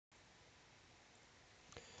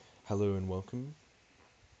Hello and welcome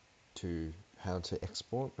to how to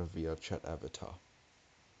export a VRChat avatar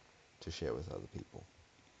to share with other people.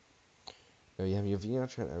 Now you have your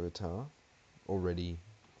VRChat avatar already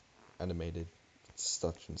animated,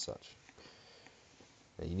 such and such.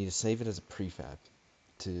 Now you need to save it as a prefab.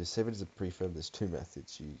 To save it as a prefab, there's two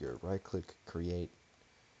methods. You go right click, create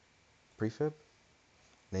prefab,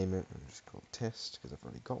 name it, and just call it test because I've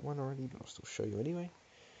already got one already, but I'll still show you anyway.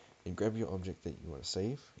 And grab your object that you want to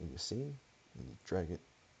save in your scene and you drag it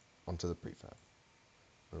onto the prefab.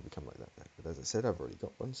 It'll become like that now. But as I said, I've already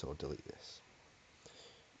got one, so I'll delete this.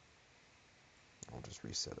 I'll just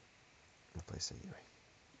reset it, replace it anyway.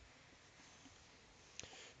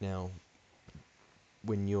 Now,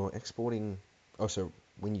 when you're exporting,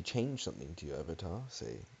 when you change something to your avatar,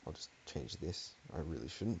 say, I'll just change this, I really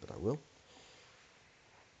shouldn't, but I will,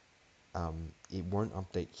 it won't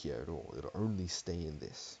update here at all, it'll only stay in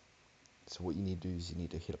this. So what you need to do is you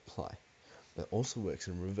need to hit apply. That also works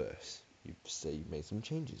in reverse. You say you made some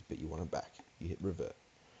changes, but you want it back, you hit revert.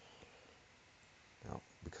 Now,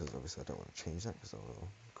 because obviously I don't want to change that because I'll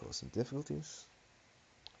cause some difficulties,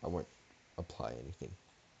 I won't apply anything.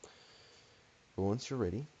 But once you're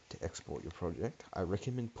ready to export your project, I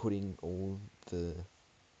recommend putting all the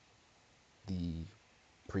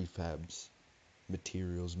prefabs,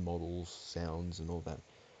 materials, models, sounds, and all that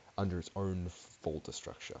under its own folder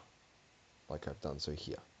structure, like I've done so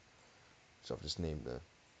here. So I've just named the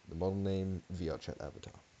model name VRChat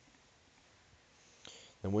avatar.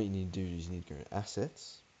 And what you need to do is you need to go to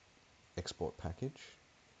Assets, Export Package,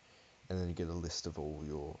 and then you get a list of all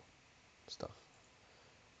your stuff.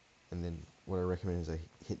 And then what I recommend is I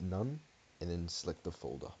hit None, and then select the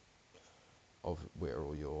folder of where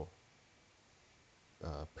all your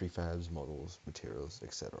prefabs, models, materials,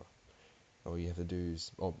 etc. All you have to do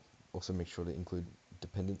is also make sure to include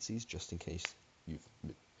dependencies just in case you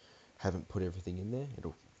haven't put everything in there.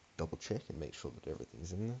 It'll double check and make sure that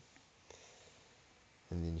everything's in there.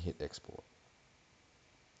 And then you hit export.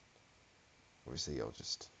 Obviously I'll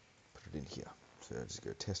just put it in here. So I'll just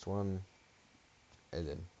go test one and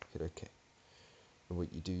then hit OK. And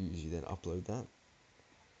what you do is you then upload that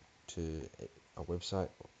to a website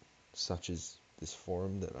such as this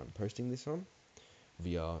forum that I'm posting this on,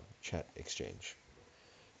 VRChat Exchange,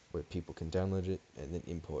 where people can download it and then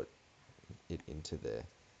import it into their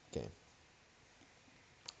game.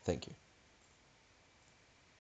 Thank you.